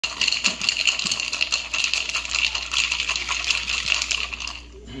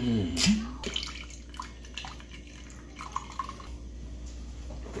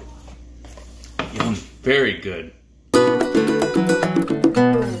very good.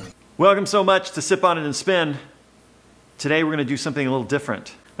 Welcome so much to Sip On It and Spin. Today we're going to do something a little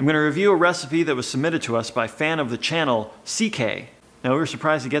different. I'm going to review a recipe that was submitted to us by a fan of the channel, Seekay. Now we were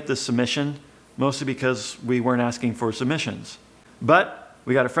surprised to get this submission, mostly because we weren't asking for submissions. But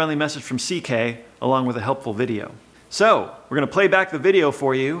we got a friendly message from Seekay along with a helpful video. So we're going to play back the video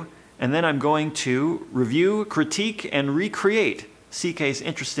for you, and then I'm going to review, critique, and recreate Seekay's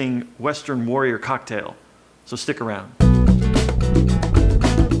interesting Western Warrior cocktail. So stick around.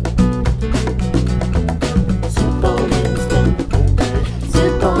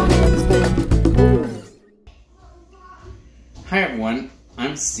 Hi everyone,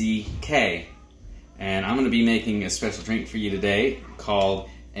 I'm Seekay, and I'm going to be making a special drink for you today called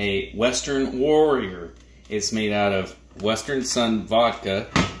a Western Warrior. It's made out of Western Sun vodka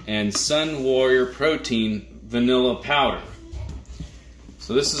and Sun Warrior protein vanilla powder.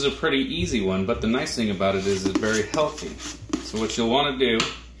 So this is a pretty easy one, but the nice thing about it is it's very healthy. So what you'll want to do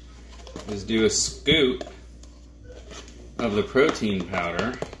is do a scoop of the protein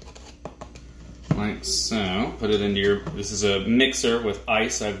powder, like so. Put it into your, this is a mixer with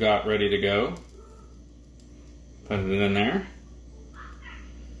ice I've got ready to go. Put it in there.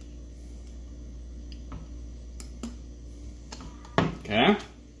 Okay.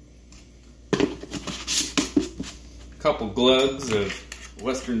 A couple glugs of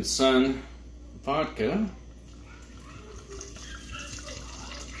Western Sun vodka.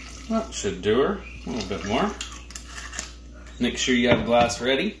 That should do her. A little bit more. Make sure you have a glass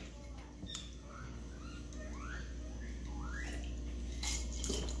ready.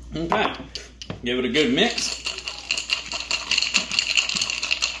 Okay. Give it a good mix.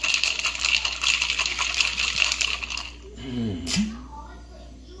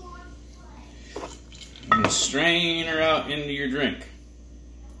 And strain her out into your drink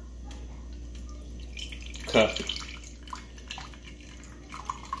cup.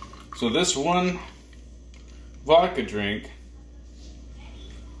 So this one vodka drink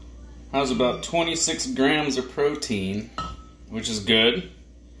has about 26 grams of protein, which is good.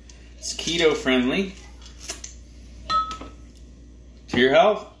 It's keto friendly. To your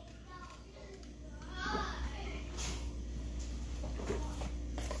health.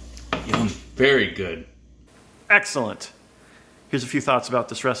 Yum, very good. Excellent. Here's a few thoughts about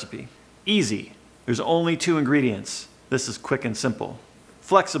this recipe. Easy. There's only 2 ingredients. This is quick and simple.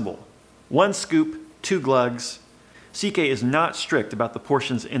 Flexible. 1 scoop, 2 glugs. Seekay is not strict about the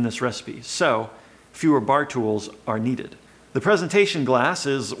portions in this recipe, so fewer bar tools are needed. The presentation glass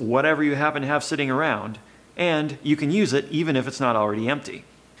is whatever you happen to have sitting around, and you can use it even if it's not already empty.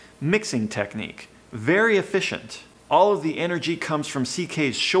 Mixing technique. Very efficient. All of the energy comes from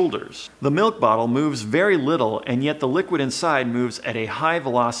Seekay's shoulders. The milk bottle moves very little, and yet the liquid inside moves at a high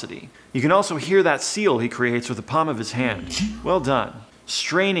velocity. You can also hear that seal he creates with the palm of his hand. Well done.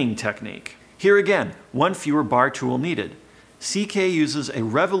 Straining technique. Here again, 1 fewer bar tool needed. Seekay uses a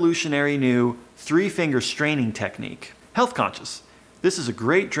revolutionary new 3-finger straining technique. Health conscious. This is a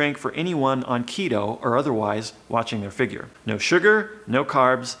great drink for anyone on keto or otherwise watching their figure. No sugar, no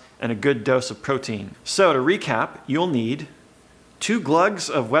carbs, and a good dose of protein. So to recap, you'll need 2 glugs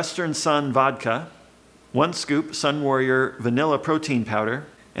of Western Sun vodka, 1 scoop Sun Warrior vanilla protein powder,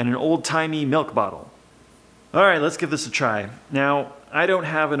 and an old-timey milk bottle. All right, let's give this a try. Now, I don't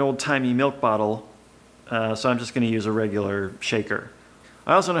have an old-timey milk bottle, so I'm just going to use a regular shaker.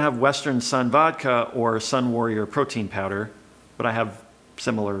 I also don't have Western Sun vodka or Sun Warrior protein powder, but I have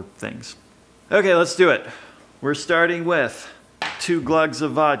similar things. Okay, let's do it. We're starting with 2 glugs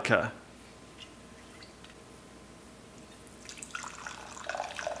of vodka.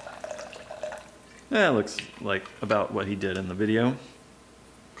 That looks like about what he did in the video.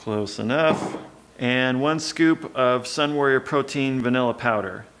 Close enough. And 1 scoop of Sun Warrior protein vanilla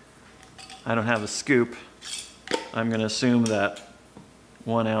powder. I don't have a scoop. I'm going to assume that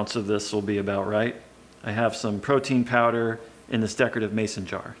 1 ounce of this will be about right. I have some protein powder in this decorative mason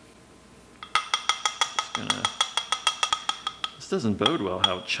jar. This doesn't bode well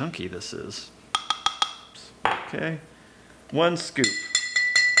how chunky this is. Okay, 1 scoop.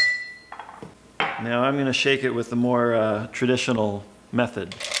 Now I'm going to shake it with the more traditional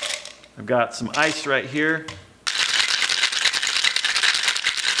method. I've got some ice right here.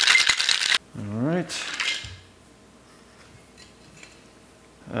 All right.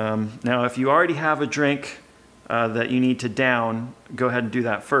 Now if you already have a drink that you need to down, go ahead and do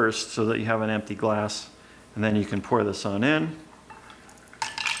that first so that you have an empty glass, and then you can pour this on in.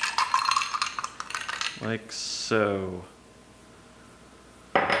 Like so.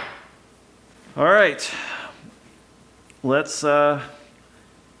 All right, let's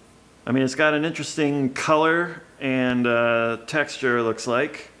I mean, it's got an interesting color and texture, it looks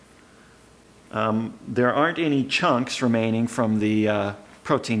like. There aren't any chunks remaining from the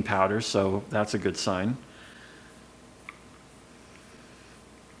protein powder, so that's a good sign.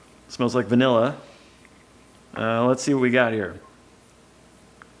 Smells like vanilla. Let's see what we got here.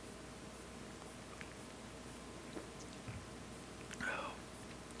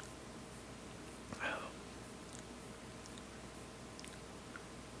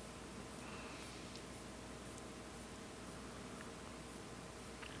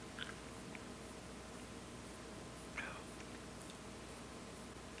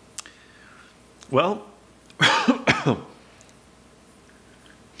 Well,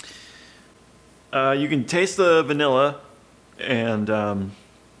 you can taste the vanilla, and there's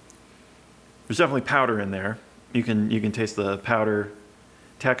definitely powder in there. You can taste the powder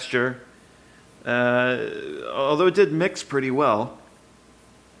texture, although it did mix pretty well,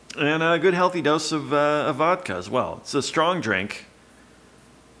 and a good healthy dose of vodka as well. It's a strong drink.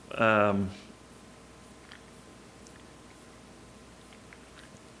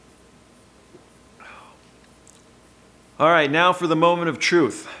 All right, now for the moment of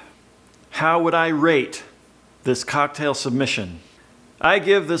truth. How would I rate this cocktail submission? I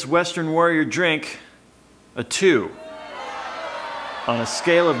give this Western Warrior drink a 2 on a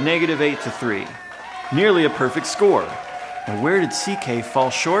scale of -8 to 3. Nearly a perfect score. Now, where did Seekay fall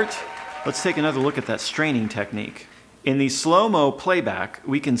short? Let's take another look at that straining technique. In the slow-mo playback,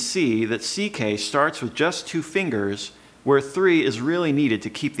 we can see that Seekay starts with just 2 fingers, where 3 is really needed to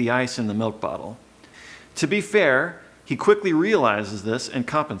keep the ice in the milk bottle. To be fair, he quickly realizes this and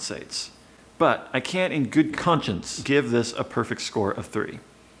compensates. But I can't in good conscience give this a perfect score of 3.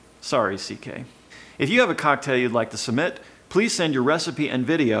 Sorry, Seekay. If you have a cocktail you'd like to submit, please send your recipe and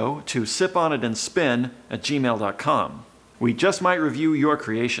video to siponitandspin@gmail.com. We just might review your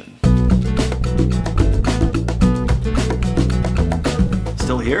creation.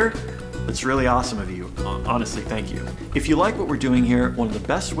 Still here? That's really awesome of you. Honestly, thank you. If you like what we're doing here, one of the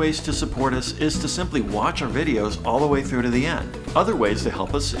best ways to support us is to simply watch our videos all the way through to the end. Other ways to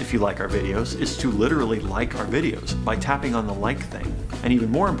help us, if you like our videos, is to literally like our videos by tapping on the like thing. And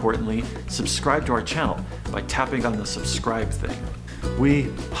even more importantly, subscribe to our channel by tapping on the subscribe thing. We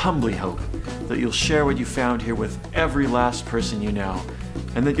humbly hope that you'll share what you found here with every last person you know,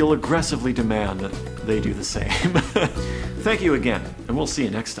 and that you'll aggressively demand that they do the same. Thank you again, and we'll see you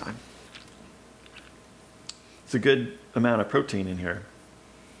next time. It's a good amount of protein in here.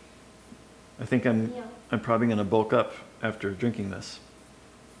 I think I'm probably going to bulk up after drinking this.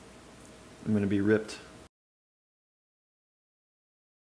 I'm going to be ripped.